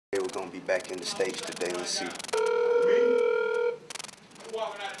We're gonna be back in the States today. Let's see.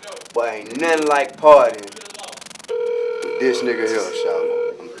 Boy, ain't nothing like partying with this nigga here, shout.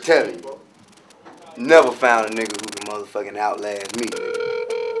 I'm telling you. Never found a nigga who can motherfucking outlast me, nigga.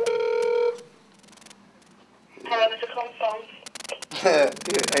 Hello, Mr. Comfort.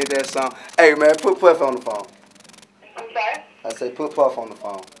 Ain't that song? Hey, man, put Puff on the phone. I'm sorry? I say put Puff on the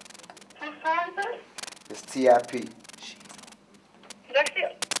phone. Who's calling, sir? It's TIP.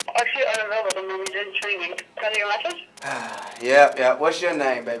 Actually unavailable at the moment. He's in training. Can I leave a message? Yeah. What's your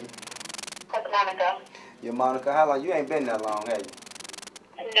name, baby? That's Monica. You're Monica. How long? You ain't been that long, have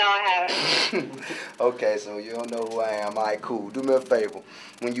you? No, I haven't. Okay, so you don't know who I am. All right, cool. Do me a favor.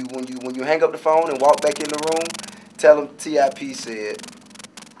 When you hang up the phone and walk back in the room, tell them TIP said,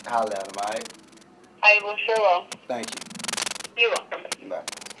 holla at him, all right? I will, sure will. Thank you. You're welcome. Bye.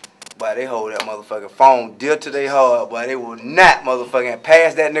 Boy, they hold that motherfucking phone dear to their heart, boy. They will not motherfucking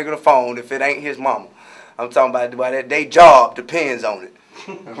pass that nigga the phone if it ain't his mama. I'm talking about that they job depends on it.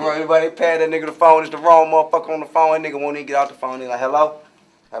 If anybody pass that nigga the phone, it's the wrong motherfucker on the phone. That nigga won't even get off the phone. They like, hello?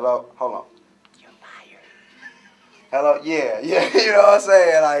 Hello? Hold on. You're fired. Hello? Yeah. You know what I'm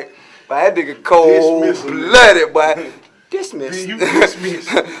saying? Like, but that nigga cold-blooded, boy. Dismissed. You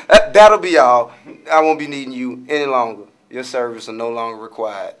dismissed. That'll be all. I won't be needing you any longer. Your service are no longer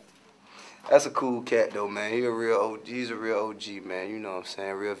required. That's a cool cat, though, man. He's a real OG, man. You know what I'm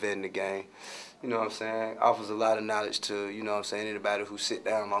saying? Real vet in the game. You know what I'm saying? Offers a lot of knowledge to, you know what I'm saying, anybody who sit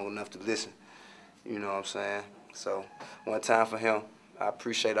down long enough to listen. You know what I'm saying? So, one time for him. I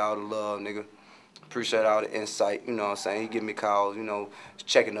appreciate all the love, nigga. Appreciate all the insight, you know what I'm saying? He give me calls, you know,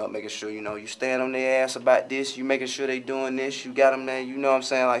 checking up, making sure, you know, you stand on their ass about this, you making sure they doing this, you got them there, you know what I'm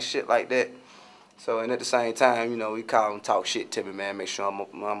saying, like shit like that. So, and at the same time, you know, he call and talk shit to me, man, make sure I'm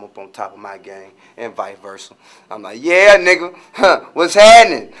up on top of my game, and vice versa. I'm like, yeah, nigga, what's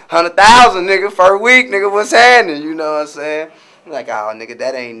happening? 100,000, nigga, first week, nigga, what's happening? You know what I'm saying? I'm like, oh, nigga,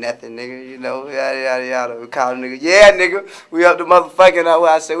 that ain't nothing, nigga, you know, yada. We call the nigga, yeah, nigga, we up to motherfucking,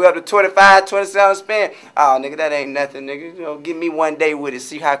 I say, we up to 25, 27 spend. Oh, nigga, that ain't nothing, nigga, you know, give me one day with it,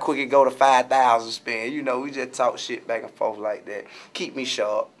 see how quick it go to 5,000 spend. You know, we just talk shit back and forth like that. Keep me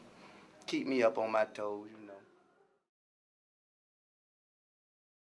sharp. Keep me up on my toes.